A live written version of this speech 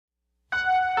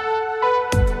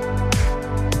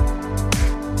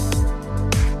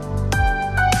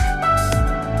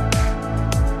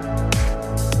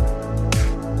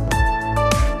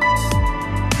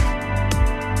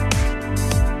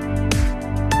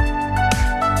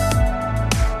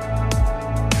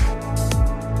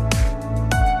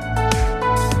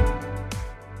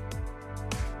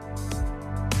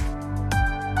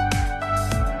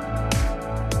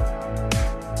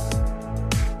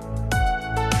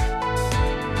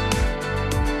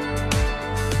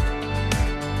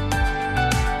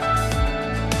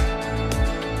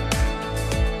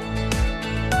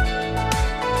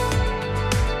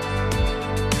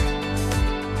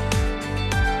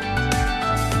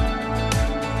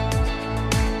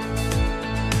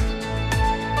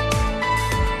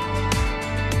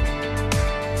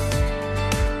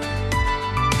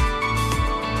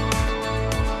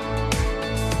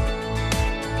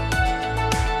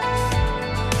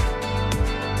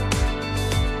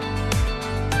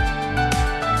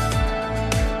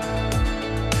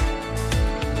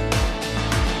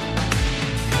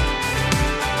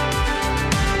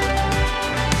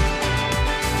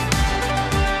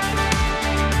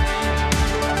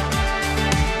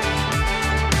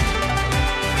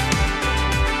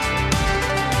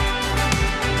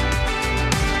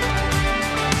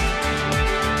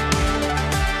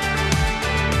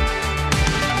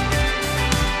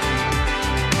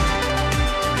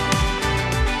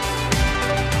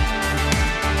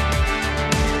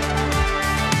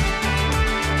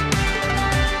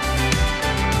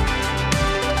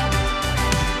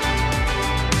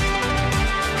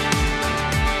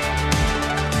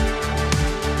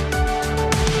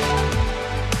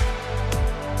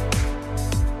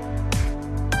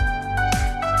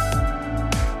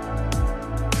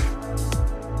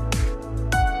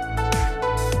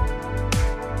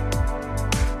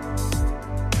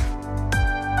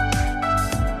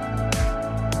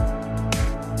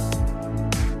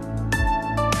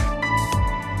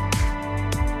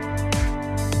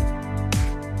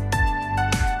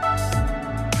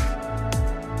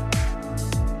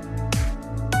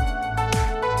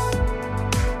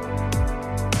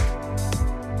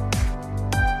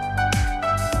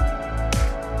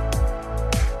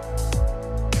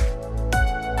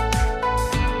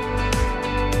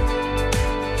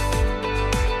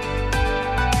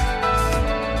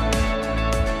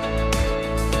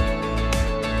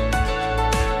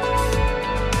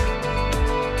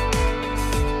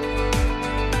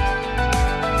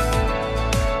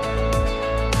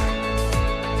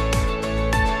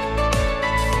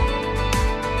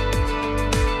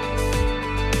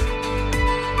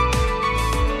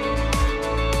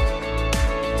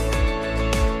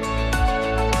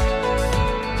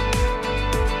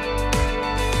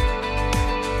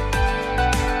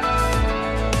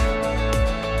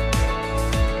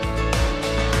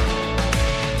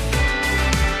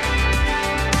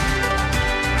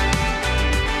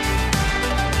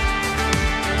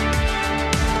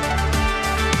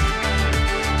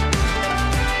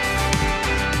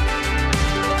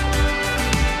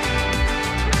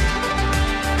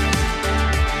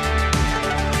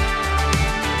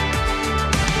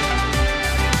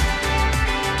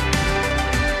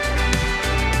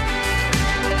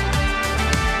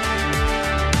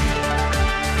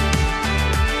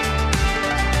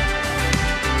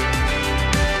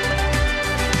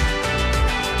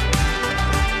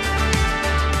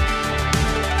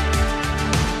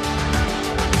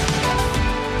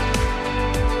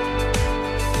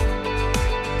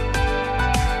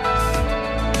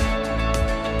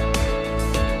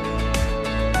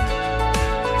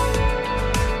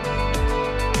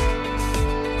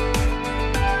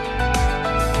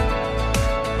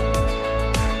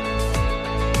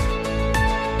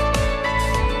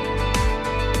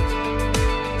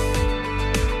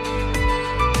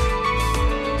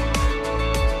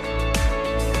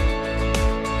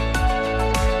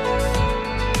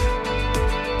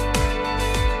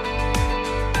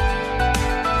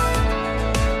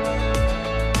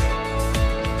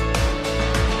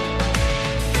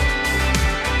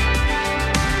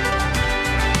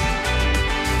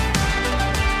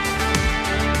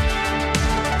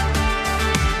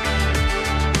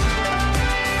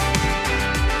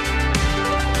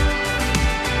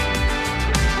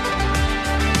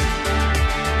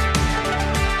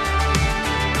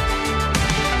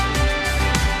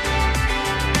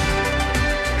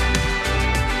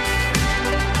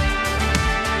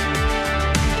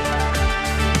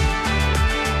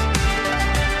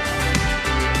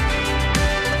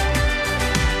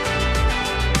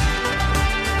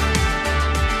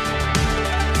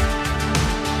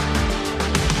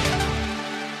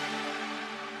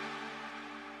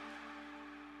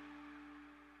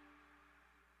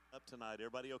up tonight?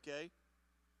 Everybody okay?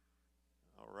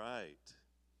 All right.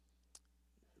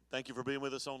 Thank you for being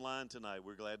with us online tonight.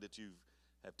 We're glad that you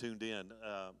have tuned in.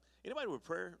 Anybody with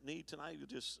prayer need tonight, you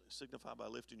just signify by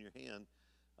lifting your hand.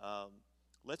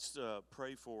 Let's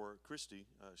pray for Christy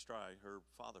Stry. Her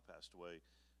father passed away,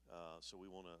 so we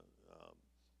want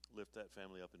to lift that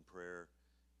family up in prayer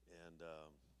and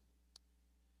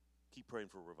keep praying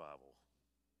for revival.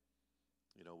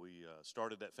 You know, we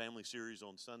started that family series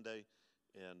on Sunday,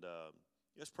 and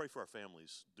let's pray for our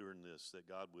families during this, that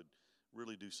God would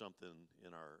really do something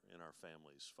in our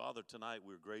families. Father, tonight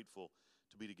we're grateful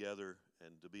to be together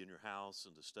and to be in your house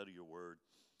and to study your word.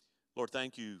 Lord,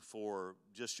 thank you for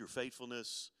just your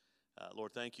faithfulness.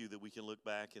 Lord, thank you that we can look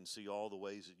back and see all the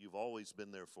ways that you've always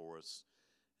been there for us.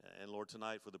 And Lord,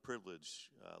 tonight for the privilege,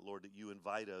 Lord, that you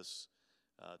invite us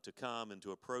to come and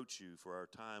to approach you for our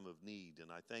time of need.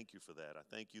 And I thank you for that. I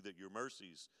thank you that your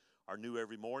mercies are new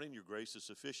every morning. Your grace is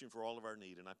sufficient for all of our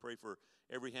need. And I pray for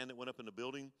every hand that went up in the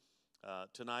building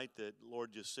tonight that,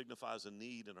 Lord, just signifies a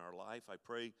need in our life. I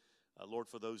pray, Lord,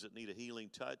 for those that need a healing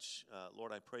touch.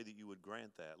 Lord, I pray that you would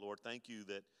grant that. Lord, thank you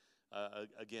that,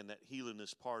 again, that healing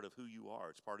is part of who you are.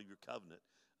 It's part of your covenant,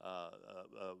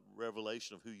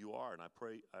 revelation of who you are. And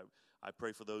I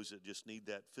pray for those that just need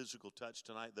that physical touch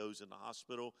tonight, those in the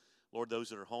hospital. Lord, those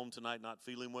that are home tonight not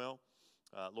feeling well.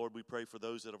 Lord, we pray for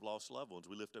those that have lost loved ones.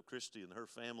 We lift up Christy and her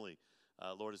family,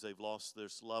 Lord, as they've lost their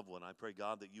loved one. I pray,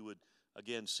 God, that you would,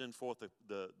 again, send forth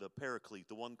the paraclete,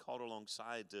 the one called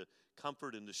alongside to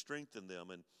comfort and to strengthen them.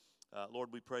 And, Lord,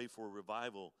 we pray for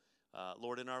revival,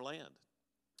 Lord, in our land.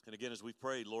 And, again, as we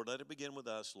prayed, Lord, let it begin with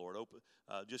us, Lord.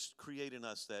 Just create in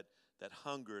us that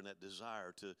hunger and that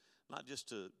desire to not just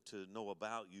to know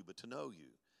about you, but to know you.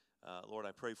 Lord,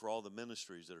 I pray for all the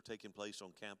ministries that are taking place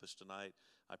on campus tonight.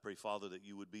 I pray, Father, that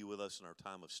you would be with us in our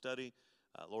time of study.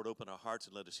 Lord, open our hearts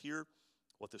and let us hear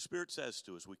what the Spirit says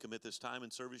to us. We commit this time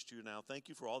in service to you now. Thank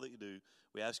you for all that you do.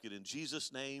 We ask it in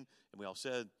Jesus' name, and we all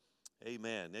said,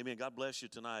 amen. Amen. God bless you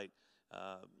tonight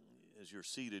as you're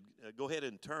seated. Go ahead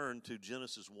and turn to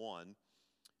Genesis 1.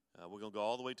 We're going to go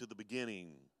all the way to the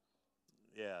beginning.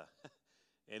 Yeah.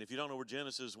 And if you don't know where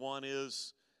Genesis 1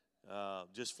 is,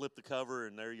 just flip the cover,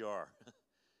 and there you are.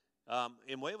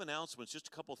 In way of announcements, just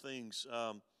a couple things.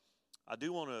 I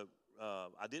do want to,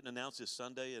 I didn't announce this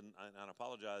Sunday, and I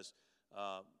apologize.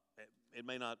 It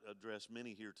may not address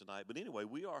many here tonight. But anyway,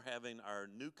 we are having our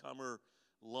newcomers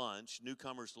lunch.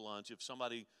 If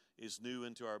somebody is new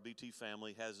into our BT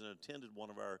family, hasn't attended one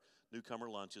of our newcomer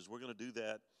lunches, we're going to do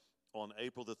that on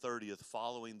April the 30th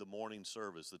following the morning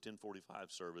service, the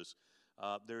 1045 service.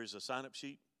 There is a sign-up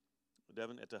sheet,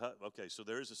 Devin, at the hub. Okay, so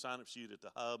there is a sign-up sheet at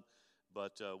the hub,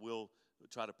 but we'll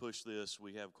try to push this.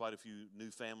 We have quite a few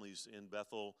new families in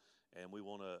Bethel, and we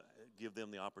want to give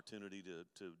them the opportunity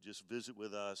to just visit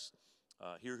with us,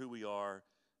 hear who we are,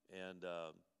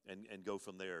 and go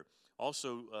from there.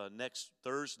 Also, next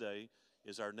Thursday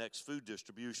is our next food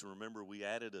distribution. Remember, we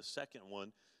added a second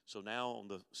one, so now on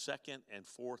the second and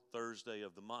fourth Thursday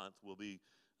of the month, we'll be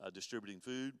distributing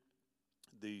food.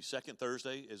 The second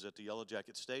Thursday is at the Yellow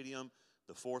Jacket Stadium.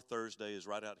 The fourth Thursday is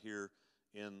right out here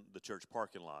in the church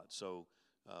parking lot. So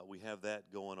we have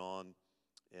that going on.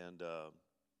 And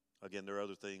again, there are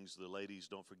other things. The ladies,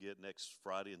 don't forget, next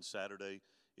Friday and Saturday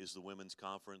is the women's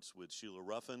conference with Sheila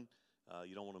Ruffin.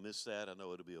 You don't want to miss that. I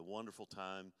know it'll be a wonderful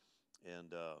time,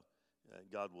 and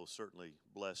God will certainly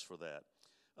bless for that.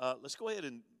 Let's go ahead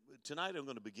and tonight I'm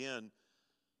going to begin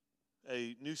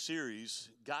a new series,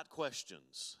 Got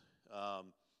Questions.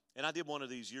 And I did one of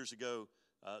these years ago,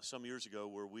 some years ago,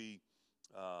 where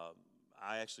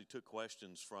I actually took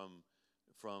questions from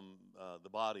the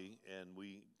body, and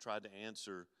we tried to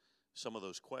answer some of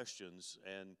those questions.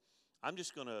 And I'm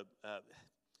just going to,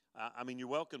 I mean, you're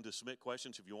welcome to submit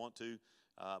questions if you want to,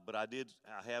 but I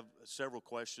have several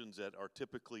questions that are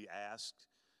typically asked,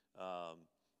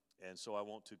 and so I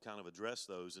want to kind of address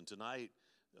those. And tonight,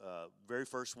 very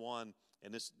first one,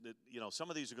 and this,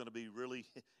 some of these are going to be really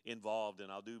involved,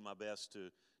 and I'll do my best to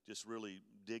just really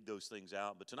dig those things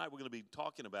out. But tonight we're going to be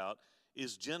talking about,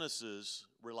 is Genesis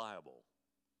reliable?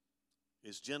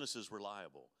 Is Genesis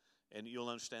reliable? And you'll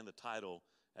understand the title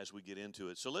as we get into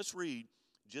it. So let's read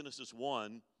Genesis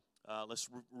 1. Let's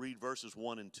read verses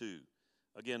 1 and 2.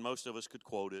 Again, most of us could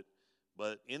quote it.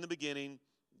 But in the beginning,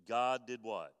 God did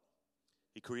what?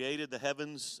 He created the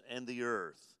heavens and the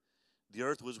earth. The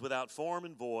earth was without form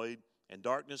and void, and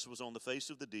darkness was on the face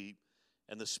of the deep,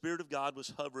 and the Spirit of God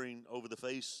was hovering over the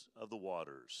face of the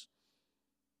waters.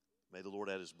 May the Lord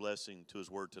add his blessing to his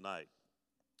word tonight.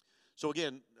 So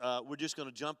again, we're just going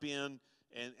to jump in,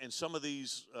 and some of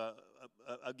these,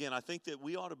 again, I think that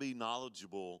we ought to be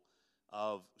knowledgeable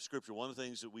of Scripture. One of the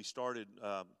things that we started,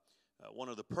 one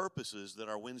of the purposes that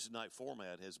our Wednesday night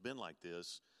format has been like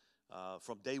this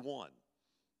from day one.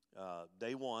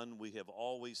 Day one, we have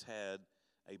always had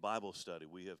a Bible study.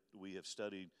 We have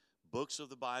studied books of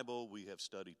the Bible. We have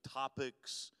studied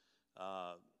topics,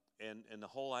 and the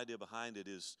whole idea behind it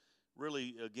is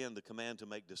really, again, the command to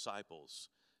make disciples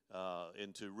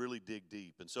and to really dig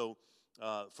deep. And so,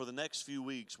 for the next few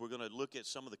weeks, we're going to look at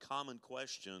some of the common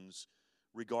questions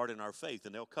regarding our faith,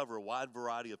 and they'll cover a wide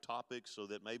variety of topics so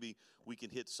that maybe we can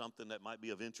hit something that might be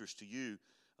of interest to you.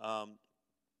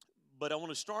 But I want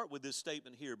to start with this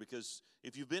statement here, because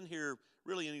if you've been here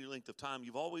really any length of time,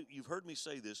 you've heard me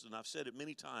say this, and I've said it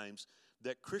many times,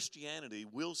 that Christianity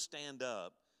will stand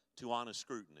up to honest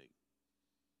scrutiny.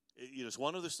 It's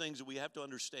one of those things that we have to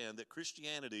understand, that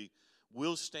Christianity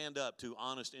will stand up to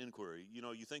honest inquiry.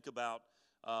 You think about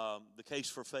the Case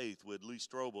for Faith with Lee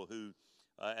Strobel, who,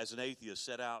 as an atheist,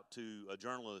 a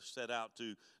journalist, set out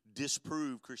to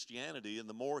disprove Christianity. And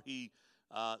the more he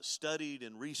studied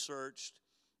and researched,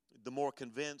 the more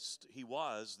convinced he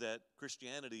was that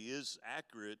Christianity is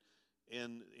accurate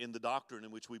in the doctrine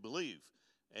in which we believe.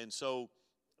 And so,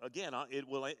 again, it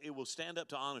will stand up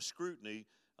to honest scrutiny.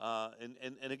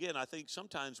 And again, I think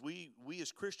sometimes we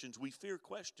as Christians, we fear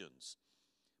questions.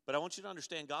 But I want you to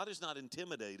understand, God is not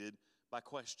intimidated by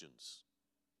questions.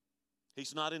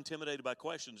 He's not intimidated by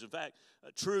questions. In fact,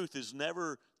 truth is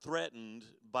never threatened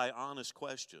by honest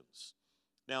questions.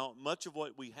 Now, much of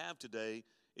what we have today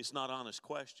is not honest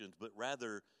questions, but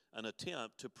rather an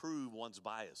attempt to prove one's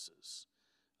biases.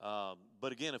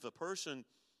 But again, if a person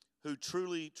who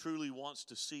truly wants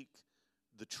to seek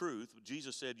the truth,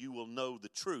 Jesus said, you will know the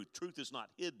truth. Truth is not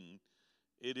hidden.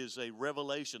 It is a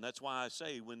revelation. That's why I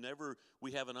say whenever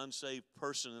we have an unsaved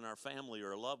person in our family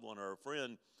or a loved one or a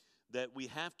friend, that we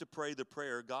have to pray the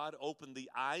prayer, God, open the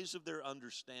eyes of their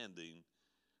understanding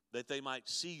that they might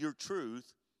see your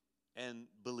truth and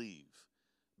believe.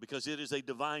 Because it is a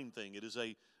divine thing. It is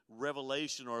a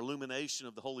revelation or illumination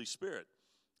of the Holy Spirit.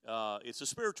 It's a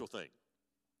spiritual thing.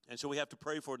 And so we have to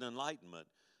pray for an enlightenment.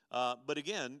 But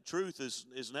again, truth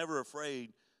is never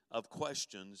afraid of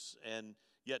questions. And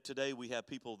yet today we have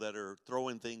people that are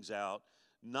throwing things out,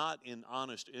 not in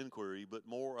honest inquiry, but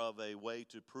more of a way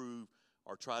to prove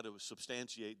or try to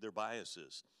substantiate their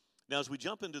biases. Now, as we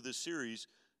jump into this series,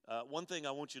 one thing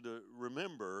I want you to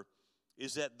remember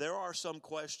is that there are some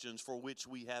questions for which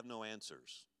we have no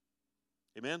answers.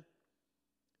 Amen?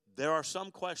 There are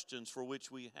some questions for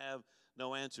which we have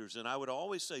no answers. And I would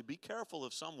always say, be careful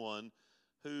of someone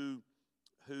who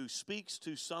speaks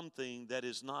to something that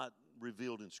is not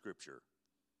revealed in Scripture.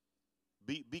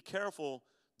 Be careful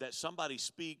that somebody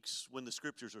speaks when the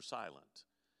Scriptures are silent,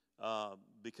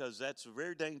 because that's a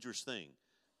very dangerous thing.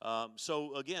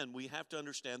 So again, we have to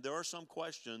understand there are some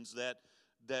questions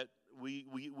that we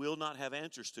will not have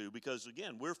answers to, because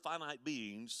again, we're finite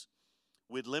beings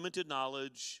with limited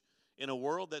knowledge in a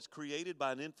world that's created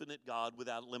by an infinite God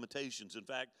without limitations. In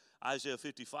fact, Isaiah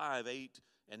 55, 8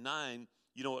 and 9,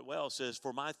 you know it well, says,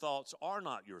 for my thoughts are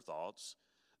not your thoughts,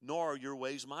 nor are your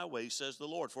ways my ways, says the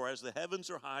Lord. For as the heavens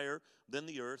are higher than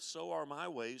the earth, so are my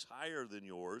ways higher than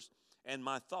yours, and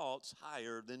my thoughts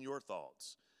higher than your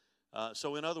thoughts.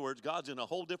 So in other words, God's in a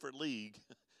whole different league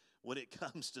when it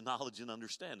comes to knowledge and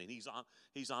understanding.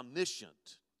 He's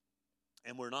omniscient,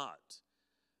 and we're not.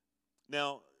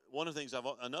 Now,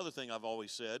 another thing I've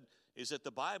always said is that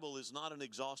the Bible is not an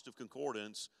exhaustive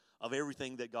concordance of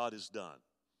everything that God has done.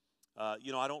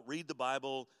 I don't read the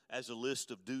Bible as a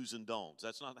list of do's and don'ts.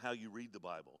 That's not how you read the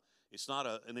Bible. It's not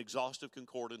an exhaustive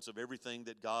concordance of everything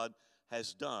that God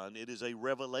has done. It is a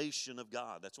revelation of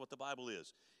God. That's what the Bible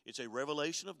is. It's a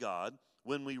revelation of God.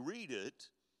 When we read it,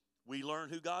 we learn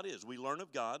who God is. We learn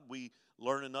of God. We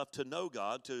learn enough to know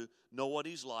God, to know what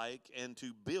He's like, and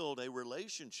to build a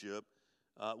relationship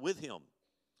with Him.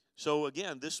 So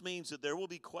again, this means that there will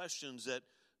be questions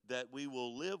that we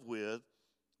will live with,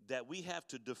 that we have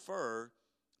to defer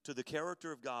to the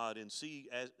character of God and see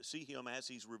Him as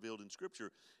He's revealed in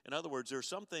Scripture. In other words, there are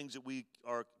some things that we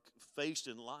are faced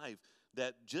in life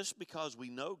that just because we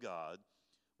know God,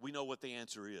 we know what the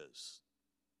answer is.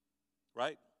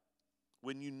 Right?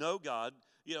 When you know God,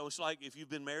 it's like if you've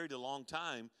been married a long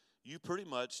time, you pretty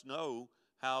much know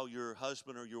how your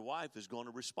husband or your wife is going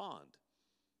to respond.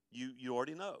 You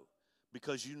already know,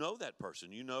 because you know that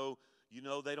person. You know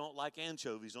they don't like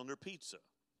anchovies on their pizza.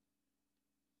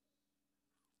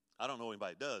 I don't know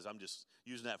anybody does. I'm just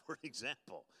using that for an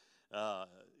example. But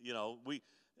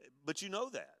you know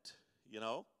that,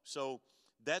 So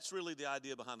that's really the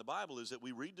idea behind the Bible, is that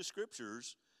we read the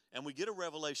Scriptures and we get a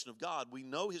revelation of God, we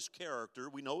know his character,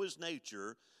 we know his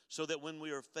nature, so that when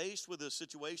we are faced with a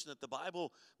situation that the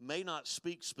Bible may not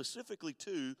speak specifically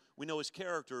to, we know his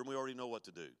character and we already know what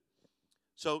to do.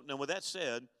 So now with that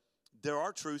said, there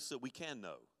are truths that we can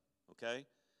know, okay?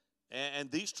 And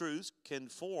these truths can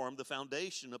form the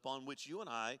foundation upon which you and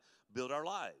I build our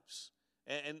lives.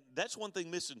 And that's one thing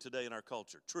missing today in our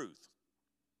culture, truth.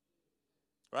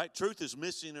 Right? Truth is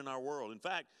missing in our world. In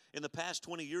fact, in the past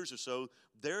 20 years or so,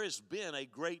 there has been a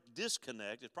great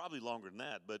disconnect. It's probably longer than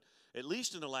that, but at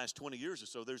least in the last 20 years or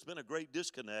so, there's been a great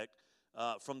disconnect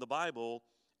from the Bible,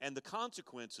 and the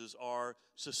consequences are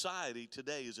society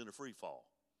today is in a free fall.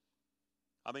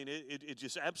 I mean, it's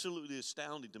just absolutely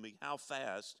astounding to me how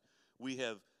fast we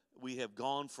have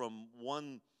gone from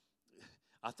one,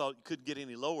 I thought you couldn't get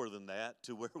any lower than that,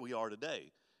 to where we are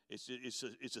today.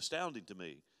 It's astounding to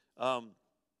me.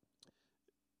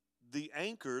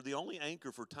 The only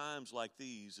anchor for times like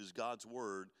these is God's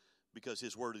word, because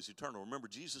his word is eternal. Remember,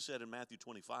 Jesus said in Matthew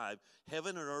 25,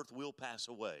 heaven and earth will pass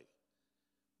away,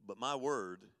 but my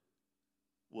word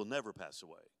will never pass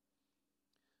away.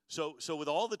 So with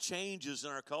all the changes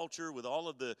in our culture, with all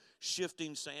of the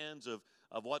shifting sands of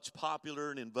what's popular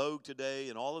and in vogue today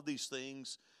and all of these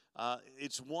things,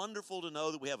 it's wonderful to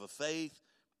know that we have a faith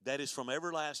that is from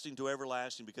everlasting to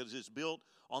everlasting, because it's built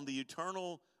on the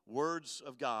eternal words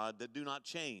of God that do not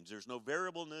change. There's no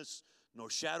variableness, no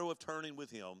shadow of turning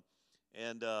with him.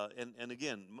 And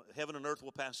again, heaven and earth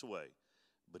will pass away,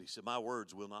 but he said, my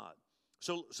words will not.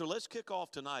 So let's kick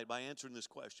off tonight by answering this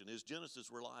question. Is Genesis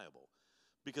reliable?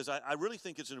 Because I really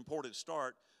think it's an important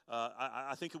start.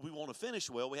 I think if we want to finish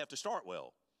well, we have to start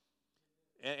well.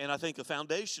 And I think a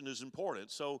foundation is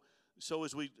important. So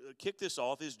as we kick this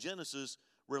off, is Genesis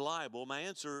reliable? My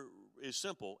answer is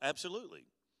simple: absolutely.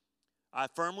 I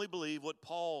firmly believe what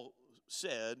Paul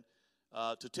said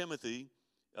to Timothy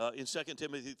in 2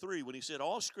 Timothy 3, when he said,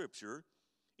 all Scripture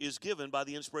is given by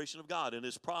the inspiration of God and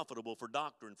is profitable for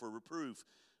doctrine, for reproof,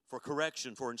 for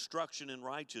correction, for instruction in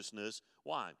righteousness.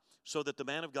 Why? So that the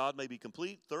man of God may be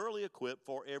complete, thoroughly equipped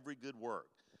for every good work.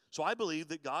 So I believe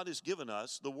that God has given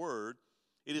us the Word.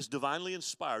 It is divinely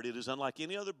inspired. It is unlike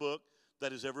any other book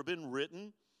that has ever been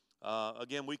written.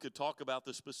 Again, we could talk about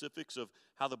the specifics of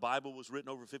how the Bible was written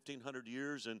over 1,500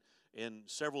 years and in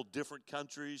several different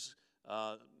countries,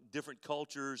 different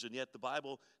cultures, and yet the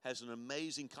Bible has an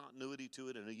amazing continuity to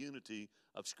it and a unity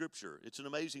of Scripture. It's an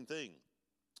amazing thing.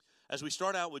 As we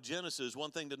start out with Genesis,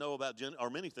 one thing to know about, or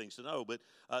many things to know, but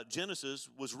Genesis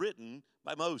was written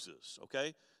by Moses,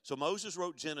 okay? So Moses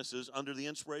wrote Genesis under the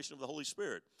inspiration of the Holy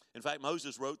Spirit. In fact,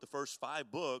 Moses wrote the first 5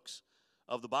 books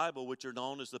of the Bible, which are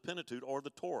known as the Pentateuch or the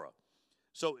Torah.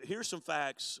 So here's some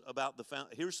facts about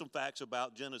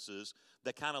Genesis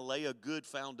that kind of lay a good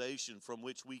foundation from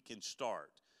which we can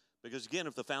start. Because again,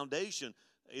 if the foundation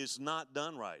is not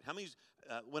done right, how many?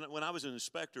 When I was an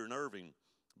inspector in Irving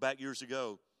back years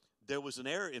ago, there was an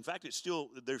area. In fact,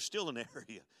 there's still an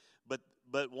area,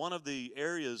 but one of the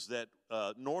areas that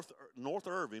North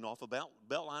Irving off of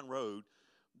Beltline Road,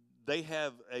 they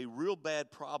have a real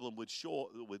bad problem with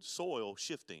soil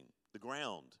shifting the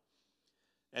ground,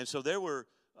 and so there were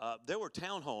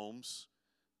townhomes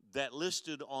that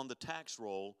listed on the tax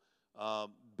roll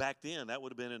back then. That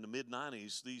would have been in the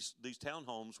mid-'90s. These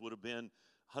townhomes would have been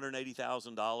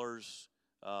 $180,000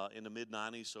 in the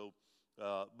mid-'90s. So,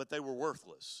 but they were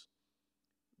worthless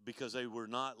because they were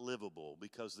not livable,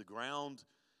 because the ground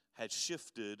had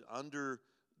shifted under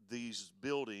these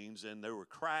buildings, and there were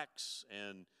cracks,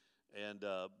 and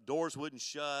doors wouldn't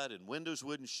shut, and windows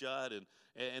wouldn't shut,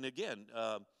 and again,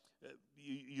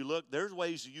 you look. There's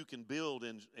ways you can build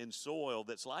in soil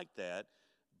that's like that,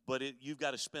 but you've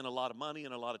got to spend a lot of money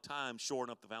and a lot of time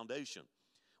shoring up the foundation.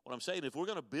 What I'm saying, if we're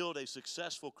going to build a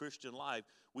successful Christian life,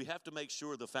 we have to make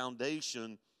sure the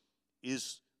foundation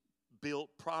is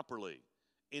built properly.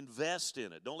 Invest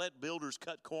in it. Don't let builders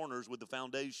cut corners with the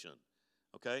foundation.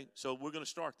 Okay? So we're going to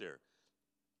start there.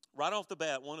 Right off the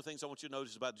bat, one of the things I want you to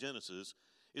notice about Genesis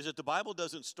is that the Bible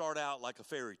doesn't start out like a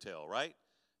fairy tale, right?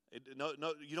 No,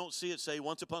 you don't see it say,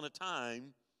 once upon a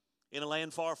time in a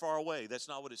land far, far away. That's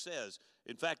not what it says.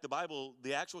 In fact, the Bible,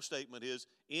 the actual statement is,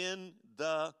 in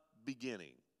the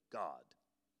beginning, God.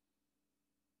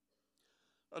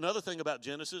 Another thing about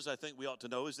Genesis I think we ought to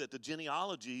know is that the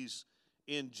genealogies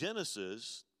in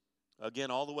Genesis, again,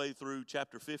 all the way through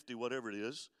chapter 50, whatever it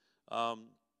is,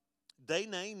 they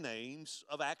name names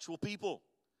of actual people.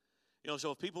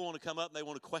 So if people want to come up and they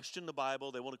want to question the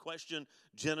Bible, they want to question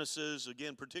Genesis,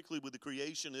 again, particularly with the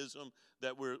creationism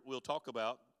that we'll talk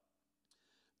about,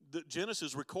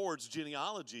 Genesis records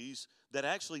genealogies that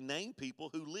actually name people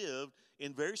who lived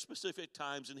in very specific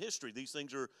times in history. These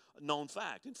things are known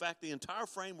fact. In fact, the entire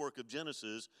framework of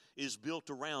Genesis is built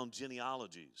around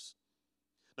genealogies.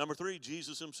 Number 3,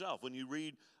 Jesus himself. When you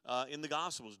read in the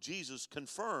Gospels, Jesus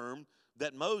confirmed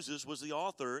that Moses was the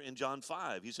author in John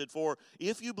 5. He said, "For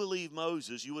if you believe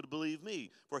Moses, you would believe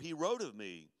me, for he wrote of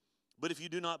me. But if you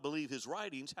do not believe his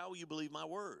writings, how will you believe my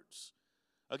words?"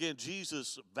 Again,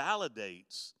 Jesus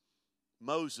validates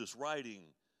Moses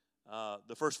writing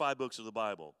the first 5 books of the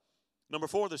Bible. Number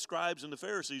 4, the scribes and the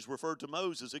Pharisees referred to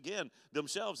Moses, again,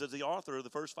 themselves as the author of the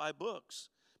first 5 books.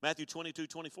 Matthew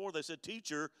 22:24, they said,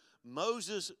 "Teacher,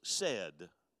 Moses said."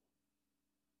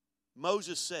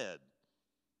 Moses said.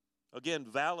 Again,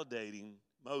 validating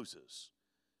Moses.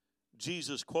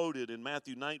 Jesus quoted in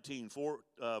Matthew 19,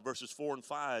 verses 4 and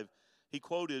 5, he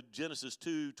quoted Genesis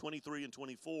 2:23 and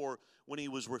 24 when he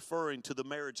was referring to the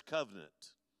marriage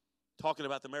covenant. Talking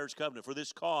about the marriage covenant. "For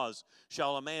this cause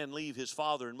shall a man leave his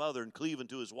father and mother and cleave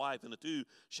unto his wife, and the two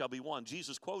shall be one."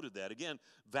 Jesus quoted that. Again,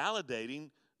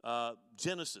 validating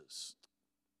Genesis.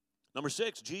 Number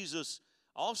 6, Jesus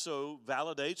also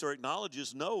validates or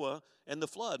acknowledges Noah and the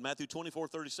flood. Matthew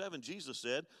 24:37, Jesus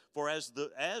said, "For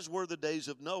as were the days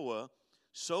of Noah,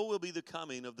 so will be the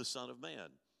coming of the Son of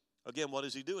Man." Again, what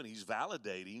is he doing? He's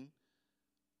validating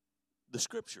the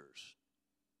Scriptures.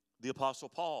 The Apostle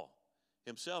Paul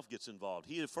himself gets involved.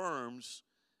 He affirms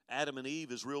Adam and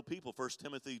Eve as real people. 1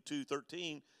 Timothy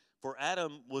 2:13, "For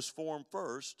Adam was formed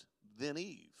first, then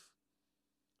Eve."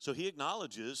 So he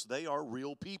acknowledges they are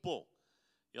real people.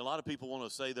 You know, a lot of people want to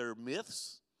say they're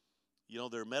myths. You know,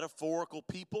 they're metaphorical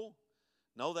people.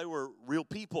 No, they were real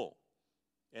people.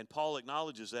 And Paul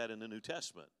acknowledges that in the New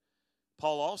Testament.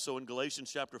 Paul also in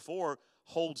Galatians chapter 4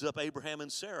 holds up Abraham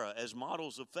and Sarah as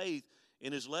models of faith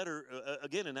in his letter,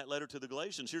 again in that letter to the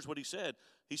Galatians. Here's what he said.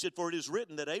 He said, "For it is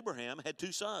written that Abraham had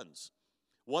 2 sons,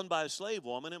 one by a slave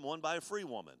woman and one by a free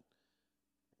woman."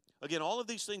 Again, all of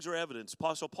these things are evidence.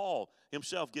 Apostle Paul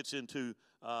himself gets into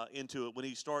it when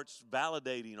he starts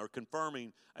validating or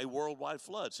confirming a worldwide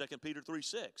flood. 2 Peter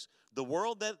 3:6. "The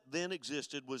world that then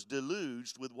existed was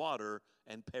deluged with water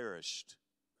and perished."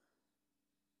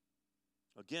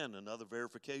 Again, another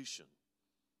verification.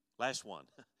 Last one.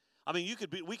 I mean,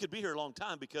 we could be here a long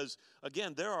time because,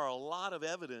 again, there are a lot of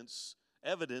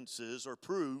evidences or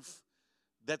proof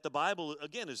that the Bible,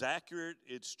 again, is accurate,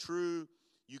 it's true.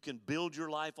 You can build your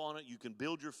life on it. You can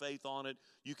build your faith on it.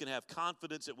 You can have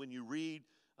confidence that when you read,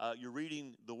 you're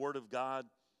reading the Word of God.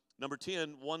 Number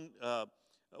 10,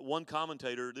 one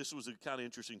commentator, this was a kind of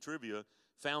interesting trivia,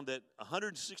 found that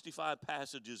 165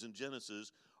 passages in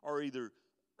Genesis are either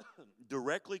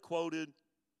directly quoted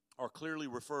or clearly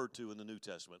referred to in the New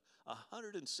Testament.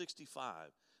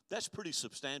 165. That's pretty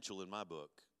substantial in my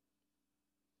book.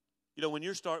 You know, when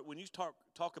you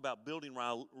talk about building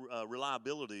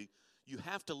reliability, you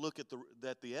have to look at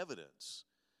the evidence.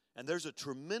 And there's a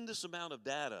tremendous amount of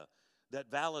data that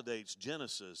validates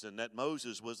Genesis and that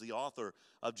Moses was the author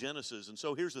of Genesis. And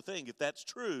so here's the thing. If that's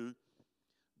true,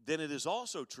 then it is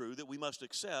also true that we must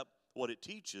accept what it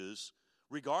teaches,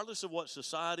 regardless of what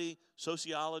society,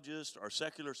 sociologists, or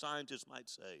secular scientists might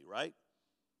say, right?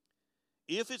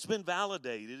 If it's been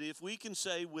validated, if we can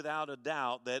say without a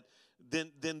doubt that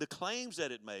then the claims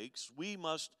that it makes, we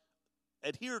must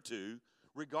adhere to,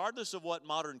 regardless of what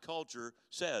modern culture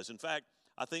says. In fact,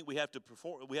 I think we have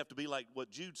to be like what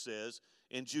Jude says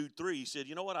in Jude 3. He said,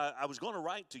 "You know what, I was going to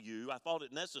write to you. I thought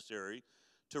it necessary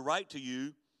to write to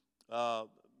you,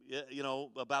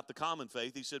 about the common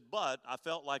faith." He said, "But I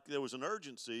felt like there was an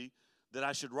urgency that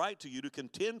I should write to you to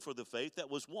contend for the faith that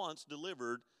was once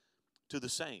delivered to the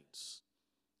saints."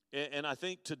 And I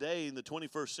think today in the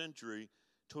 21st century,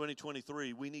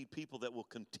 2023, we need people that will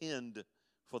contend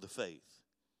for the faith.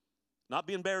 Not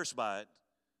be embarrassed by it,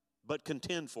 but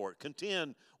contend for it.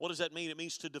 Contend, what does that mean? It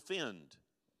means to defend.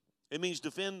 It means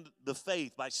defend the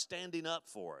faith by standing up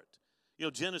for it. You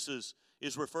know, Genesis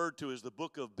is referred to as the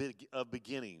book of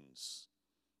beginnings.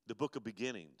 The book of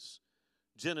beginnings.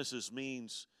 Genesis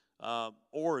means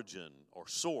origin or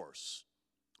source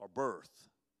or birth.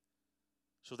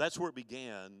 So that's where it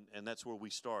began, and that's where we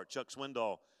start. Chuck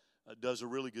Swindoll does a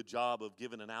really good job of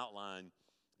giving an outline,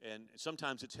 and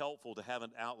sometimes it's helpful to have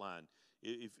an outline.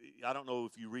 I don't know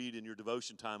if you read in your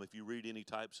devotion time, if you read any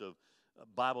types of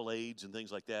Bible aids and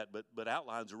things like that, but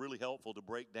outlines are really helpful to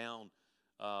break down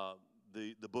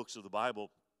the books of the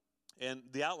Bible. And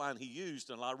the outline he used,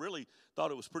 and I really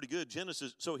thought it was pretty good,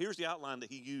 Genesis. So here's the outline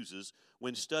that he uses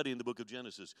when studying the book of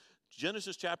Genesis.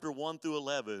 Genesis chapter 1 through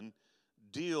 11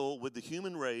 deal with the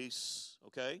human race,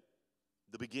 okay?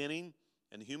 The beginning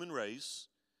and the human race.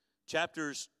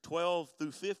 Chapters 12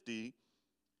 through 50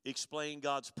 explain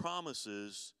God's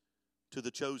promises to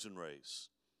the chosen race.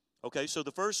 Okay, so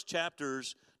the first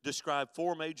chapters describe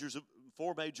four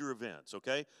major events,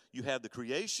 okay? You have the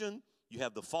creation, you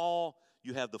have the fall,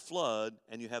 you have the flood,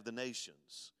 and you have the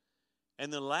nations.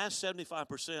 And the last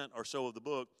 75% or so of the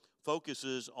book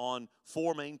focuses on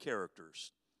four main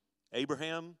characters: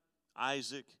 Abraham,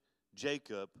 Isaac,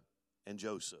 Jacob, and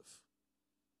Joseph.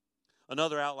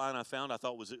 Another outline I found I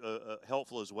thought was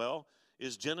helpful as well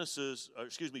is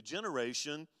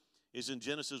generation is in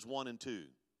Genesis 1 and 2.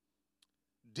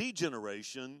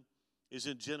 Degeneration is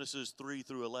in Genesis 3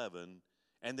 through 11,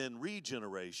 and then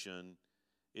regeneration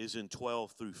is in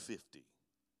 12 through 50.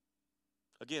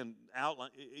 Again,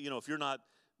 outline, if you're not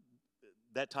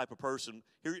that type of person,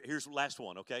 here's the last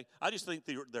one, okay? I just think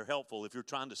they're helpful if you're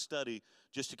trying to study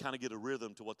just to kind of get a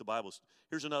rhythm to what the Bible's.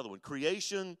 Here's another one: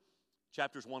 creation,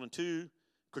 chapters 1 and 2,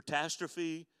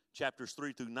 catastrophe, chapters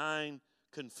 3 through 9,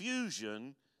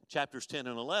 confusion, chapters 10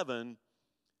 and 11,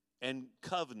 and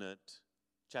covenant,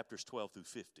 chapters 12 through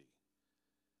 50.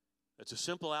 It's a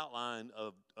simple outline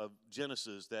of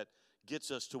Genesis that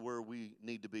gets us to where we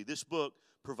need to be. This book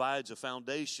provides a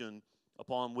foundation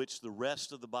upon which the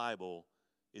rest of the Bible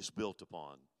is built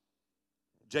upon.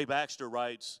 J. Baxter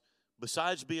writes,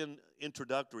 besides being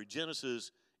introductory,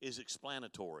 Genesis is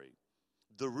explanatory.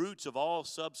 The roots of all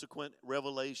subsequent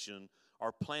revelation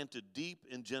are planted deep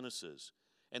in Genesis,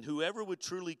 and whoever would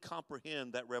truly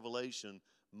comprehend that revelation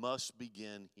must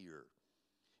begin here.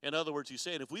 In other words, he's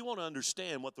saying if we want to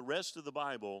understand what the rest of the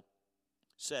Bible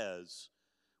says,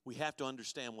 we have to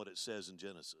understand what it says in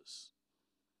Genesis.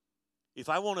 If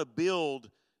I want to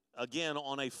build, again,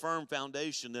 on a firm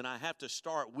foundation, then I have to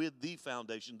start with the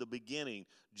foundation, the beginning,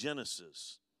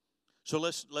 Genesis. So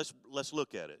let's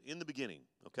look at it. In the beginning,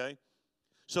 okay?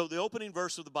 So the opening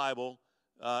verse of the Bible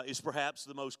is perhaps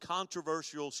the most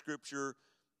controversial scripture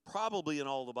probably in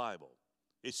all the Bible.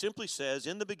 It simply says,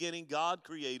 in the beginning, God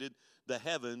created the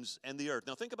heavens and the earth.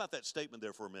 Now think about that statement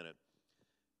there for a minute.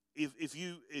 If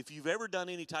you've ever done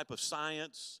any type of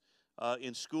science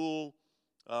in school,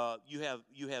 you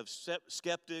have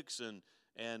skeptics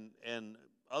and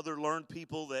other learned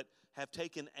people that have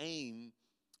taken aim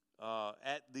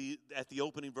at the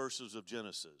opening verses of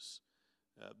Genesis.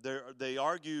 They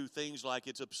argue things like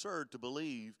it's absurd to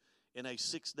believe in a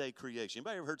 6-day creation.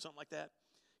 Anybody ever heard something like that?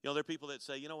 There are people that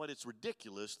say, you know what, it's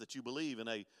ridiculous that you believe in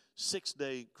a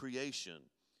 6-day creation.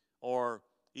 Or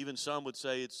even some would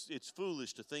say it's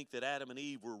foolish to think that Adam and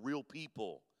Eve were real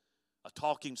people, a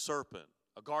talking serpent,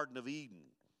 a Garden of Eden,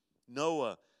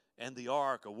 Noah and the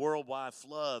ark, a worldwide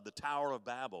flood, the Tower of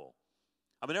Babel.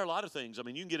 I mean, there are a lot of things. I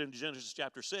mean, you can get into Genesis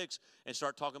chapter 6 and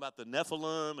start talking about the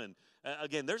Nephilim. And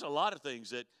again, there's a lot of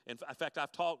things that, in fact,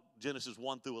 I've taught Genesis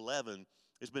 1 through 11.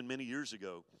 It's been many years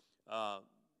ago.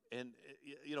 And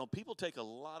people take a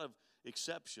lot of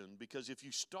exception because if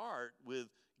you start with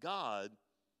God,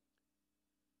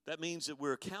 that means that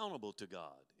we're accountable to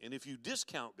God. And if you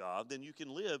discount God, then you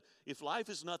can live. If life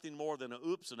is nothing more than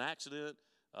an accident,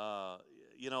 a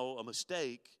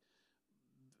mistake,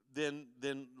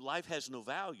 then life has no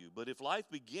value. But if life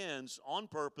begins on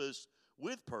purpose,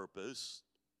 with purpose,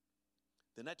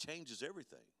 then that changes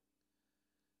everything.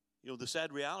 The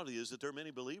sad reality is that there are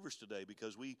many believers today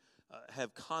because we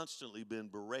have constantly been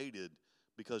berated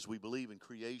because we believe in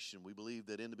creation. We believe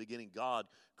that in the beginning God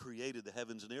created the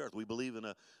heavens and the earth. We believe in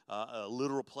a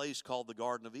literal place called the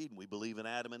Garden of Eden. We believe in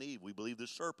Adam and Eve. We believe the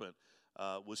serpent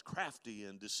was crafty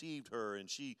and deceived her, and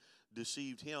she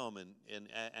deceived him,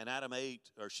 and Adam ate,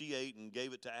 or she ate and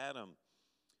gave it to Adam.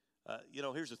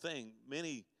 Here's the thing.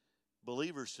 Many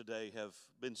believers today have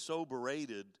been so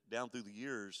berated down through the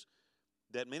years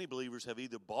that many believers have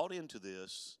either bought into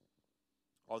this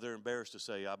or they're embarrassed to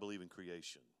say, I believe in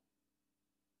creation.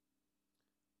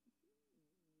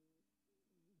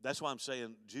 That's why I'm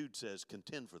saying, Jude says,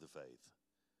 contend for the faith.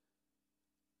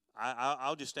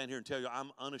 I'll just stand here and tell you,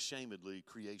 I'm unashamedly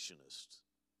creationist.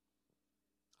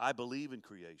 I believe in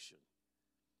creation.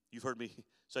 You've heard me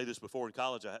say this before in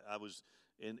college. I was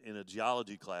in a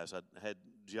geology class. I had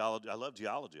geology. I love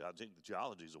geology. I think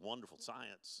geology is a wonderful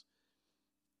science.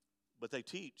 But they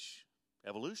teach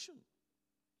evolution.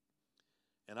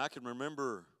 And I can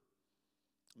remember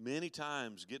many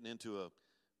times getting into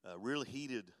a real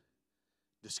heated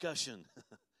discussion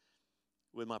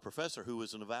with my professor, who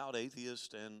was an avowed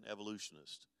atheist and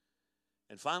evolutionist.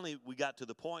 And finally, we got to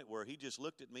the point where he just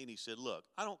looked at me and he said, look,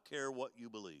 I don't care what you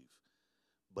believe,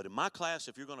 but in my class,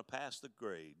 if you're going to pass the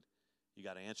grade, you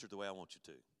got to answer it the way I want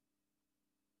you to.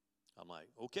 I'm like,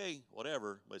 okay,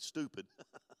 whatever, but it's stupid.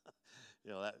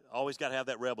 I always got to have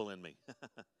that rebel in me.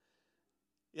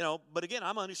 But again,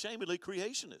 I'm unashamedly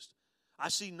creationist. I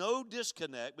see no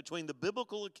disconnect between the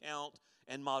biblical account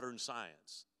and modern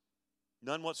science.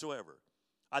 None whatsoever.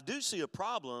 I do see a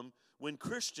problem when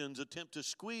Christians attempt to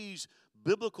squeeze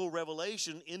biblical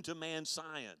revelation into man's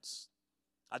science.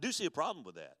 I do see a problem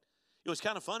with that. It's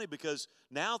kind of funny because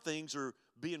now things are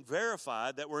being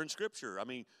verified that were in Scripture. I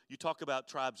mean, you talk about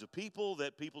tribes of people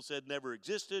that people said never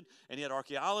existed, and yet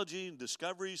archaeology and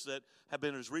discoveries that have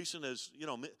been as recent as,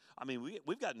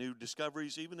 we've got new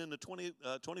discoveries even in the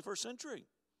 21st century.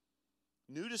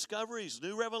 New discoveries,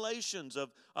 new revelations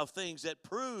of things that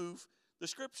prove the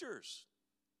Scriptures.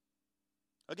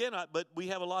 Again, but we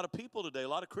have a lot of people today, a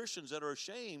lot of Christians that are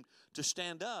ashamed to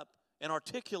stand up and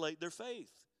articulate their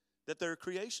faith, that they're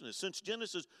creationists. Since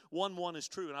Genesis 1:1 is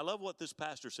true, and I love what this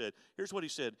pastor said. Here's what he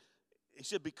said. He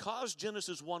said, because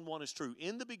Genesis 1:1 is true,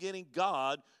 in the beginning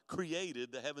God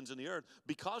created the heavens and the earth.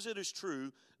 Because it is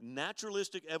true,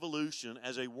 naturalistic evolution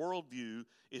as a worldview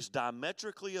is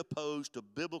diametrically opposed to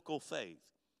biblical faith.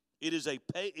 It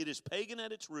is pagan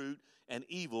at its root and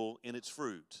evil in its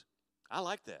fruit. I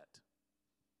like that.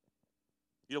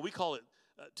 We call it,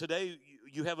 today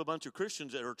you have a bunch of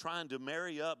Christians that are trying to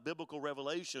marry up biblical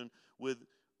revelation with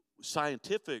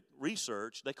scientific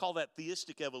research. They call that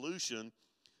theistic evolution,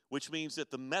 which means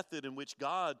that the method in which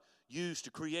God used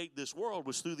to create this world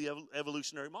was through the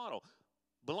evolutionary model.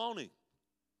 Baloney.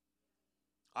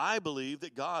 I believe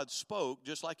that God spoke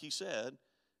just like he said,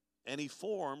 and he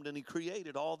formed and he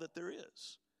created all that there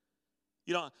is.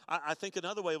 I think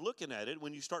another way of looking at it,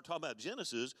 when you start talking about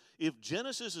Genesis, if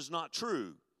Genesis is not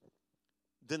true,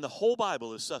 then the whole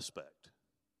Bible is suspect.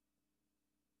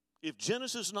 If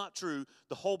Genesis is not true,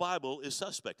 the whole Bible is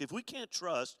suspect. If we can't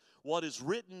trust what is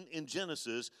written in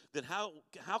Genesis, then how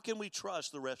can we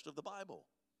trust the rest of the Bible?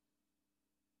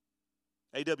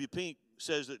 A.W. Pink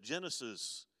says that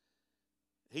Genesis,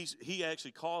 he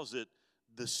actually calls it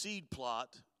the seed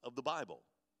plot of the Bible.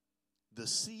 The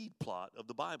seed plot of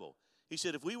the Bible. He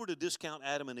said, if we were to discount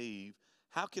Adam and Eve,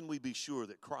 how can we be sure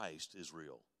that Christ is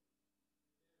real?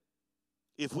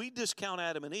 If we discount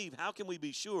Adam and Eve, how can we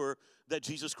be sure that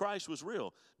Jesus Christ was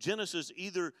real? Genesis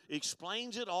either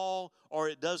explains it all or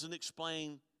it doesn't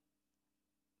explain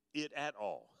it at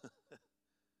all.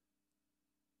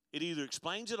 It either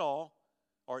explains it all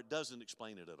or it doesn't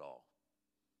explain it at all.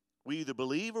 We either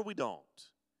believe or we don't.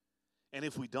 And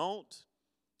if we don't,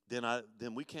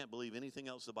 then we can't believe anything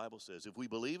else the Bible says. If we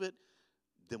believe it,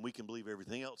 then we can believe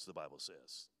everything else the Bible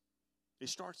says. It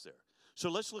starts there. So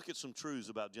let's look at some truths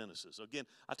about Genesis. Again,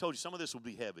 I told you some of this will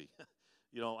be heavy.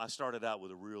 I started out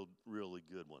with a really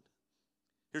good one.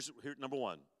 Here, number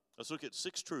one. Let's look at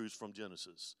 6 truths from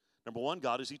Genesis. Number one,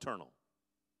 God is eternal.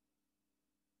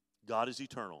 God is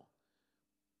eternal.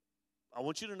 I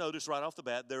want you to notice right off the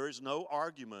bat, there is no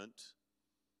argument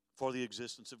for the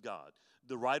existence of God.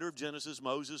 The writer of Genesis,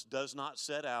 Moses, does not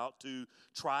set out to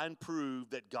try and prove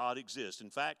that God exists. In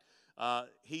fact,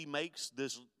 he makes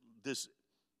this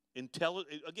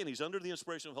again, he's under the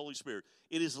inspiration of the Holy Spirit.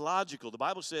 It is logical. The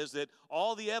Bible says that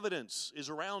all the evidence is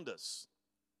around us.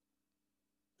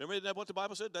 Remember, isn't that what the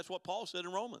Bible said? That's what Paul said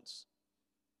in Romans.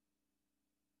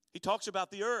 He talks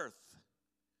about the earth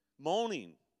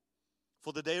moaning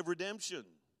for the day of redemption.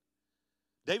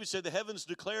 David said, the heavens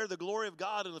declare the glory of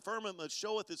God, and the firmament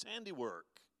showeth his handiwork.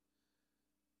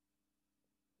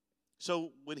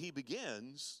 So when he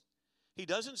begins, he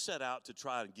doesn't set out to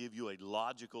try and give you a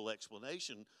logical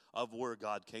explanation of where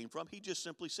God came from. He just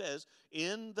simply says,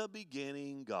 in the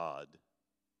beginning, God.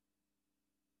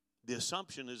 The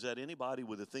assumption is that anybody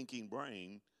with a thinking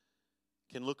brain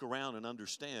can look around and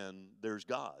understand there's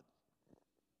God.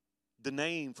 The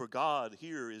name for God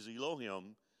here is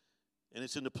Elohim, and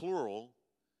it's in the plural,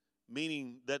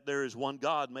 meaning that there is one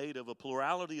God made of a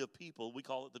plurality of people. We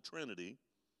call it the Trinity.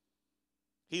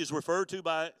 He is referred to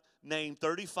by name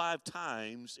 35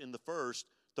 times in the first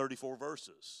 34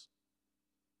 verses.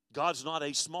 God's not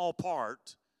a small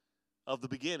part of the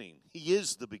beginning. He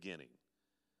is the beginning.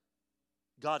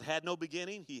 God had no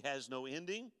beginning. He has no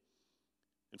ending.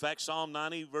 In fact, Psalm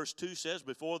 90 verse 2 says,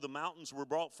 before the mountains were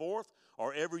brought forth,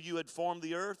 or ever you had formed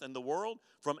the earth and the world,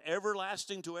 from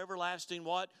everlasting to everlasting,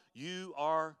 what? You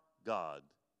are God.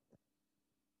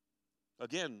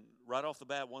 Again, right off the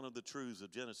bat, one of the truths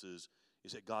of Genesis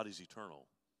is that God is eternal.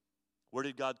 Where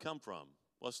did God come from?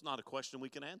 Well, it's not a question we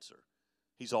can answer.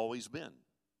 He's always been,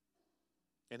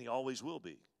 and he always will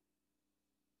be.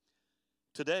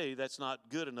 Today, that's not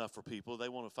good enough for people. They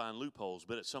want to find loopholes,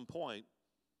 but at some point,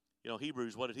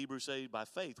 Hebrews, what did Hebrews say? By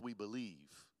faith, we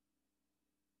believe.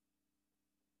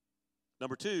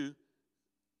 Number 2,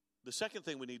 the second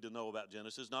thing we need to know about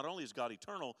Genesis, not only is God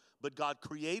eternal, but God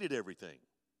created everything.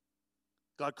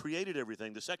 God created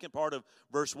everything. The second part of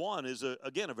verse 1 is,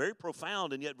 again, a very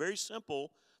profound and yet very simple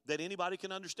that anybody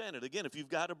can understand it. Again, if you've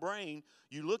got a brain,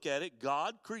 you look at it,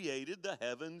 God created the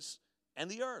heavens and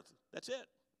the earth. That's it.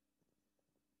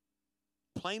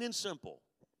 Plain and simple.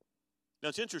 Now,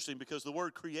 it's interesting because the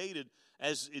word created,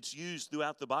 as it's used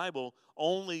throughout the Bible,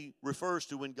 only refers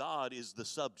to when God is the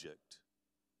subject.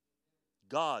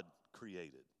 God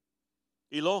created.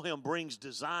 Elohim brings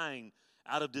design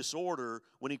out of disorder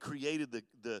when he created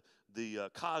the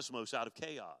cosmos out of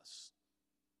chaos.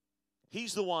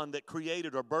 He's the one that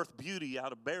created or birthed beauty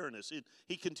out of barrenness.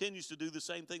 He continues to do the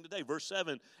same thing today. Verse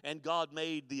 7, and God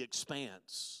made the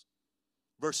expanse.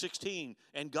 Verse 16,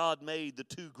 and God made the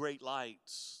two great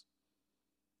lights.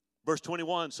 Verse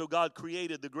 21, so God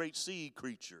created the great sea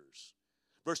creatures.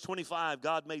 Verse 25,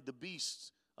 God made the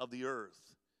beasts of the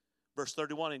earth. Verse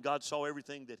 31, and God saw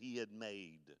everything that he had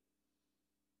made.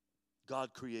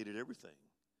 God created everything.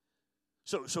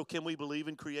 So can we believe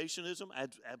in creationism?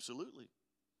 Absolutely.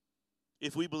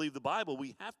 If we believe the Bible,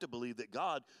 we have to believe that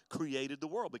God created the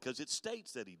world because it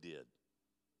states that he did.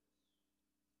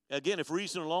 Again, if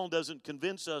reason alone doesn't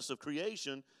convince us of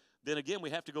creation, then again we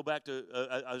have to go back to,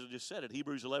 as I just said it,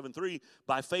 Hebrews 11:3,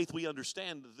 by faith we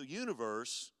understand that the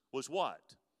universe was what?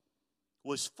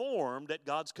 Was formed at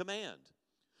God's command,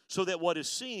 so that what is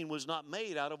seen was not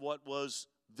made out of what was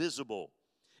visible.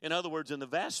 In other words, in the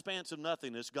vast expanse of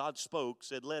nothingness, God spoke,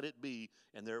 said, let it be,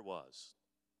 and there it was.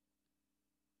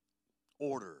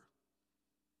 Order.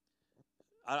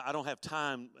 I don't have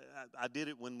time. I did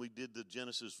it when we did the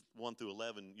Genesis 1 through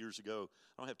 11 years ago.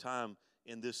 I don't have time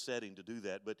in this setting to do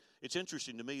that. But it's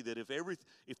interesting to me that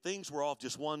if things were off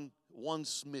just one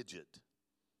smidget,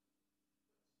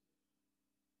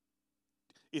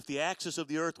 if the axis of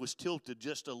the earth was tilted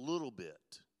just a little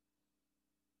bit,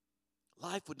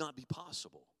 life would not be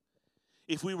possible.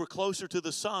 If we were closer to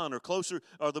the sun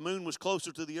or the moon was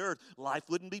closer to the earth, life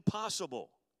wouldn't be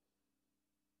possible.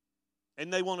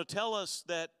 And they want to tell us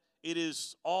that it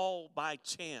is all by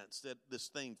chance that this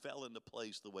thing fell into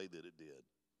place the way that it did.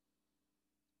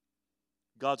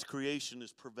 God's creation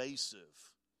is pervasive.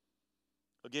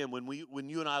 Again, when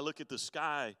you and I look at the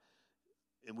sky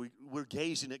and we're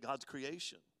gazing at God's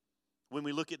creation. When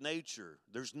we look at nature,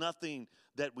 there's nothing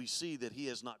that we see that he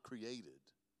has not created.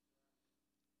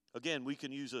 Again, we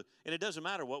can use and it doesn't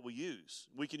matter what we use.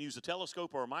 We can use a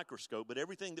telescope or a microscope, but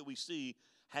everything that we see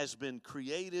has been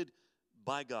created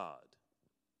by God.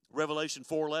 Revelation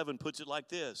 4:11 puts it like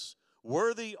this: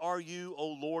 worthy are you, O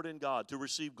Lord and God, to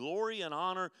receive glory and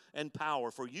honor and power,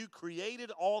 for you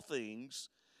created all things,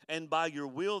 and by your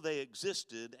will they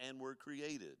existed and were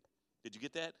created. Did you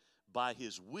get that? By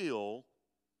his will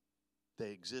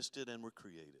they existed and were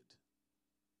created.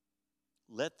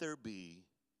 Let there be,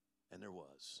 and there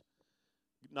was.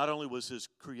 Not only was his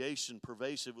creation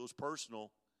pervasive, it was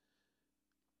personal.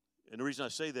 And the reason I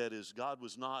say that is God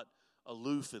was not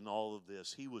aloof in all of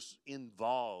this. He was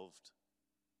involved.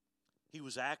 He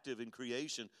was active in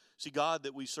creation. See, God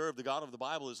that we serve, the God of the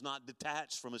Bible, is not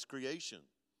detached from his creation.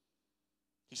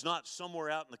 He's not somewhere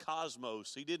out in the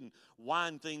cosmos. He didn't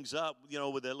wind things up,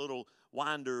 with that little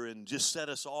winder and just set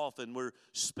us off and we're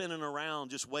spinning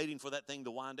around just waiting for that thing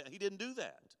to wind down. He didn't do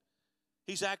that.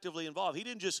 He's actively involved.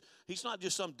 He's not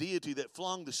just some deity that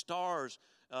flung the stars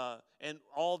and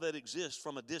all that exists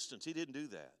from a distance. He didn't do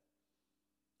that.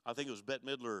 I think it was Bette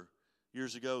Midler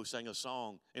years ago sang a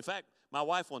song. In fact, my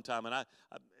wife one time, and I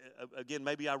again,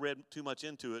 maybe I read too much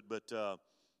into it, but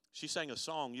she sang a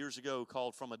song years ago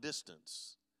called From a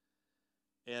Distance.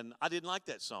 And I didn't like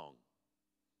that song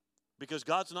because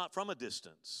God's not from a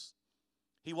distance.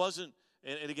 He wasn't,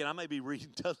 and again, I may be reading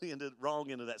totally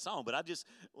wrong into that song, but I just,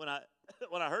 when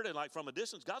I heard it like from a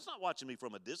distance, God's not watching me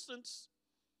from a distance.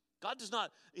 God does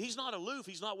not, he's not aloof,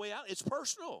 he's not way out. It's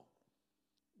personal.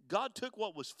 God took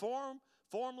what was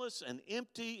formless and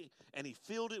empty, and he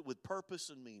filled it with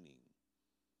purpose and meaning.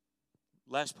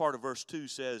 Last part of verse 2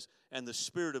 says, and the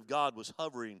Spirit of God was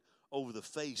hovering over the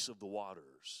face of the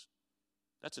waters.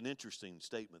 That's an interesting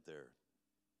statement there.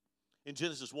 In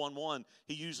Genesis 1:1,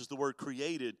 he uses the word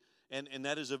created, and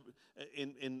that is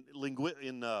in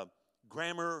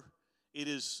grammar, it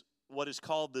is what is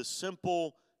called the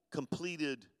simple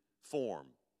completed form.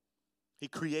 He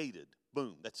created.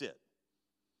 Boom, that's it.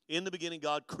 In the beginning,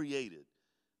 God created.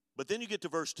 But then you get to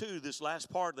verse 2, this last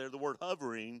part there, the word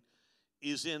hovering,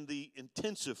 is in the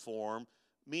intensive form,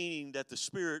 meaning that the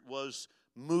Spirit was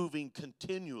moving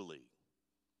continually.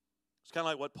 It's kind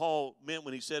of like what Paul meant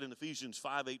when he said in Ephesians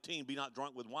 5:18, be not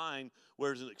drunk with wine,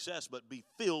 where is an excess, but be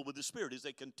filled with the Spirit. Is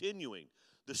a continuing.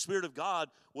 The Spirit of God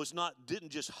didn't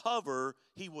just hover,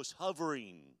 he was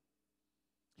hovering.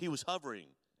 He was hovering.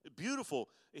 Beautiful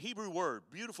Hebrew word,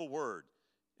 beautiful word.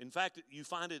 In fact, you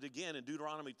find it again in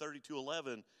Deuteronomy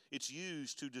 32:11. It's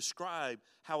used to describe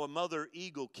how a mother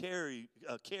eagle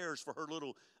cares for her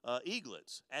little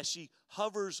eaglets as she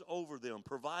hovers over them,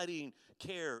 providing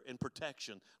care and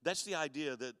protection. That's the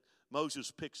idea that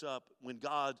Moses picks up when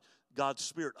God's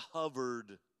Spirit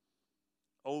hovered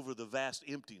over the vast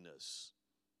emptiness.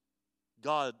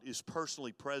 God is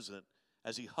personally present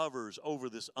as he hovers over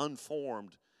this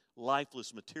unformed,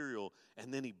 lifeless material,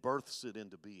 and then he births it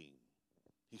into being.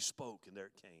 He spoke, and there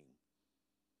it came.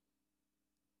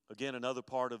 Again, another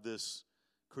part of this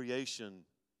creation,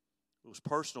 it was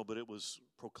personal, but it was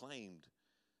proclaimed.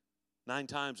 9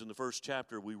 times in the first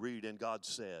chapter we read, and God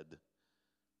said.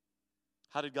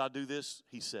 How did God do this?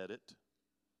 He said it.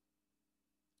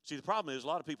 See, the problem is a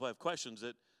lot of people have questions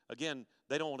that, again,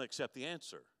 they don't want to accept the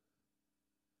answer.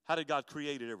 How did God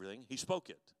create everything? He spoke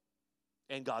it.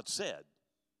 And God said.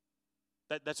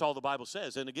 That's all the Bible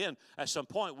says. And again, at some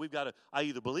point, we've got to, I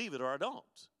either believe it or I don't.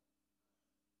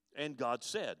 And God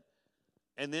said.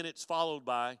 And then it's followed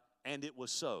by, and it was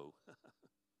so.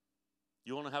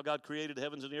 You want to know how God created the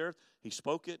heavens and the earth? He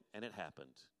spoke it, and it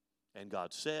happened. And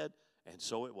God said, and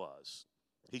so it was.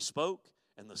 He spoke,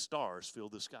 and the stars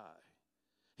filled the sky.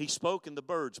 He spoke, and the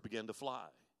birds began to fly.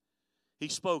 He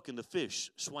spoke, and the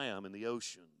fish swam in the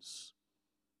oceans.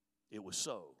 It was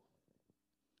so.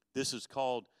 This is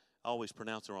called, I always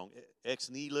pronounce it wrong, ex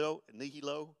nihilo,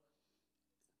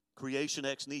 creation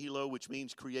ex nihilo, which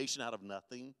means creation out of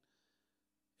nothing.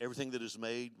 Everything that is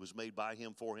made was made by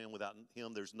him, for him. Without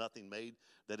him, there's nothing made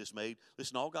that is made.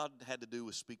 Listen, all God had to do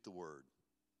was speak the word.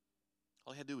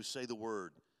 All he had to do was say the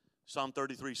word. Psalm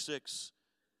 33:6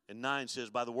 and 9 says,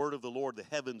 by the word of the Lord the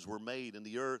heavens were made, and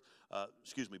the earth,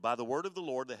 by the word of the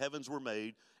Lord the heavens were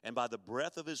made, and by the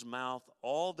breath of his mouth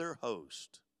all their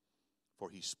host. For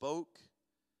he spoke,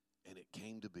 and it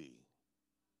came to be.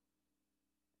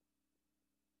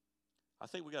 I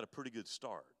think we got a pretty good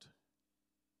start.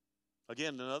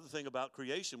 Again, another thing about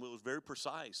creation, it was very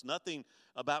precise. Nothing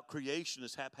about creation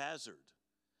is haphazard.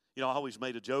 You know, I always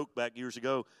made a joke back years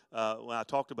ago when I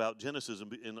talked about Genesis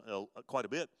in quite a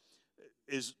bit,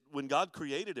 is when God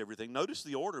created everything, notice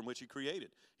the order in which he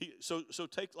created. So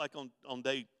take like on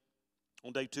day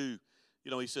 2,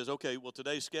 you know, he says, okay, well,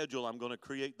 today's schedule, I'm going to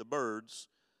create the birds.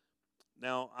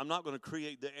 Now, I'm not going to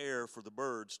create the air for the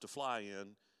birds to fly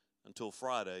in until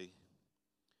Friday.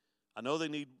 I know they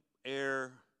need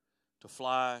air to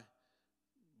fly,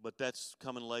 but that's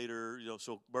coming later. You know,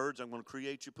 so birds, I'm going to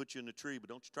create you, put you in the tree, but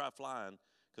don't you try flying,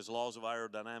 because the laws of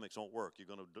aerodynamics won't work. You're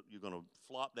going to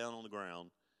flop down on the ground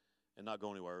and not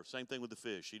go anywhere. Same thing with the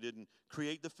fish. He didn't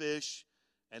create the fish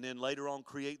and then later on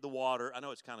create the water. I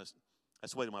know it's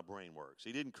that's the way my brain works.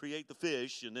 He didn't create the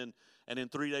fish and then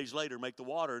 3 days later make the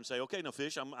water and say, okay, now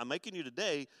fish, I'm making you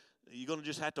today. You're going to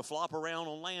just have to flop around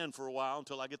on land for a while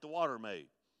until I get the water made.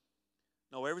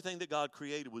 No, everything that God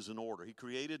created was in order. He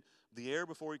created the air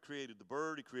before he created the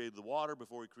bird. He created the water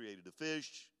before he created the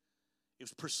fish. It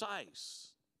was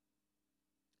precise.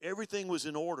 Everything was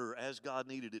in order as God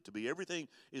needed it to be. Everything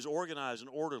is organized and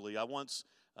orderly. I once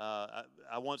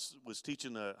was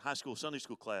teaching a high school Sunday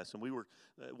school class, and we were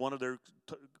one of their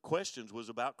questions was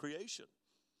about creation.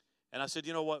 And I said,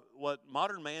 you know what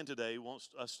modern man today wants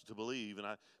us to believe, and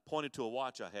I pointed to a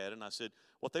watch I had, and I said,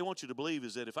 what they want you to believe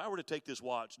is that if I were to take this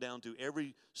watch down to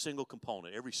every single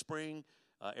component, every spring,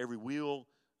 every wheel,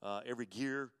 every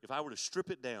gear, if I were to strip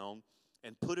it down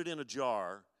and put it in a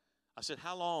jar, I said,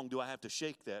 how long do I have to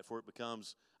shake that before it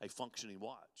becomes a functioning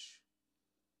watch?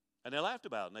 And they laughed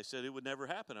about it, and they said it would never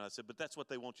happen. And I said, but that's what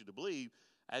they want you to believe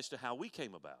as to how we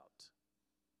came about.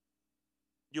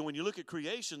 You know, when you look at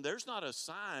creation, there's not a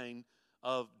sign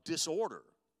of disorder.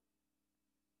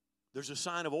 There's a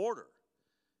sign of order.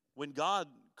 When God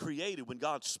created, when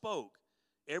God spoke,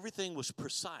 everything was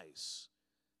precise,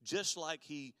 just like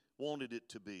he wanted it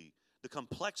to be. The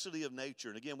complexity of nature.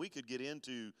 And again, we could get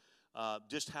into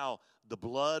just how the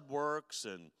blood works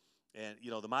and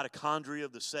you know, the mitochondria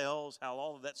of the cells, how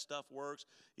all of that stuff works.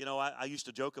 You know, I used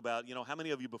to joke about, you know, how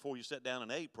many of you before you sat down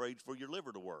and ate prayed for your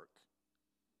liver to work?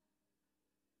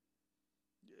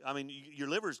 I mean, your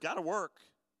liver's got to work,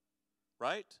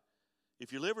 right?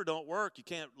 If your liver don't work, you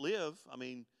can't live, I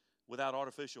mean, without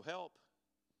artificial help.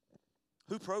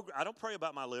 I don't pray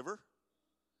about my liver.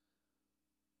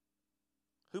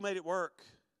 Who made it work?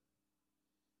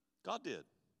 God did.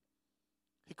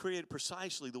 He created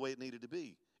precisely the way it needed to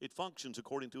be. It functions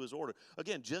according to his order.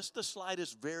 Again, just the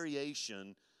slightest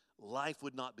variation, life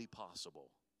would not be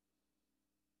possible.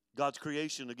 God's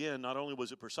creation, again, not only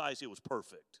was it precise, it was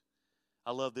perfect.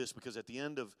 I love this because at the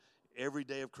end of every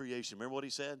day of creation, remember what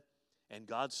he said? And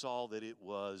God saw that it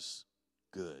was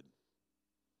good.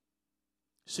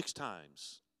 6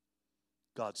 times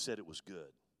God said it was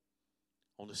good.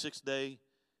 On the 6th day,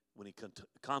 when he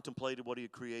contemplated what he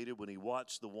had created, when he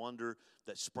watched the wonder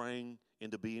that sprang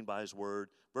into being by his word,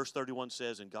 verse 31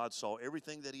 says, and God saw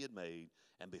everything that he had made,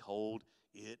 and behold,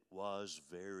 it was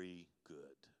very good.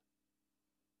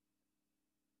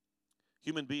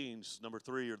 Human beings, number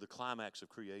 3, are the climax of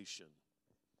creation.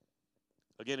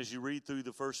 Again, as you read through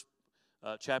the first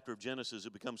chapter of Genesis,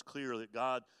 it becomes clear that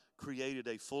God created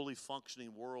a fully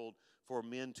functioning world for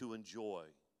men to enjoy,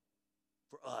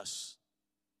 for us.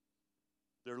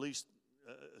 They're at least,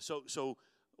 so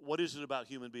what is it about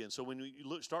human beings? So when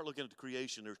you start looking at the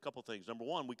creation, there's a couple things. Number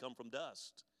 1, we come from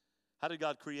dust. How did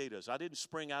God create us? I didn't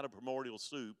spring out of primordial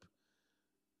soup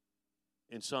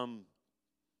in some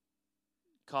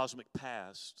cosmic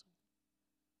past,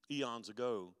 eons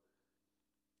ago.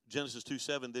 Genesis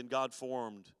 2:7, then God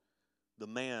formed the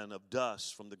man of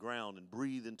dust from the ground and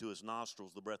breathed into his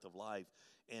nostrils the breath of life,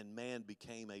 and man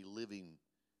became a living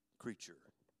creature.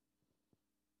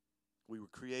 We were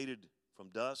created from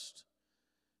dust,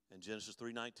 and Genesis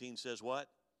 3:19 says what?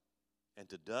 And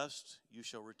to dust you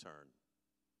shall return.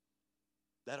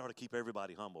 That ought to keep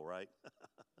everybody humble, right?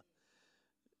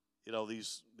 You know,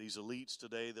 these elites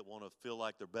today that want to feel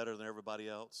like they're better than everybody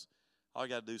else, all you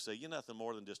got to do is say, you're nothing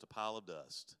more than just a pile of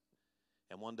dust.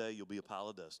 And one day you'll be a pile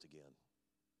of dust again.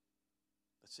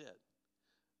 That's it.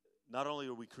 Not only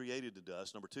are we created to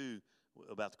dust, number 2,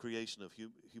 about the creation of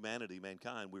humanity,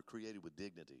 mankind, we're created with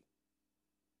dignity.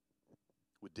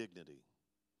 With dignity.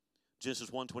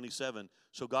 Genesis 1:27,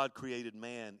 so God created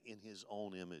man in his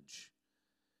own image.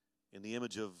 In the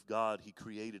image of God, he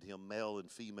created him, male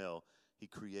and female, he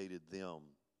created them.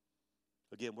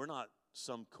 Again, we're not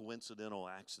some coincidental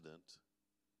accident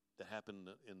that happened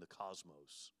in the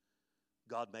cosmos.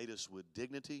 God made us with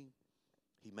dignity,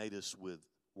 he made us with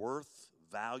worth,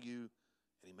 value, and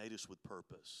he made us with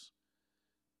purpose.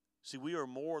 See, we are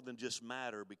more than just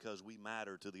matter because we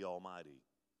matter to the Almighty.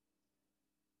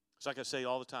 It's like I say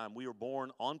all the time, we are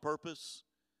born on purpose,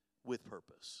 with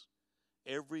purpose.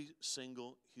 Every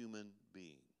single human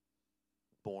being,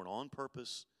 born on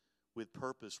purpose, with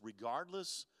purpose,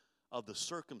 regardless of the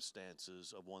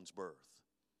circumstances of one's birth.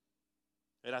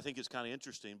 And I think it's kind of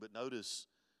interesting, but notice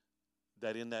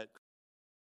that in that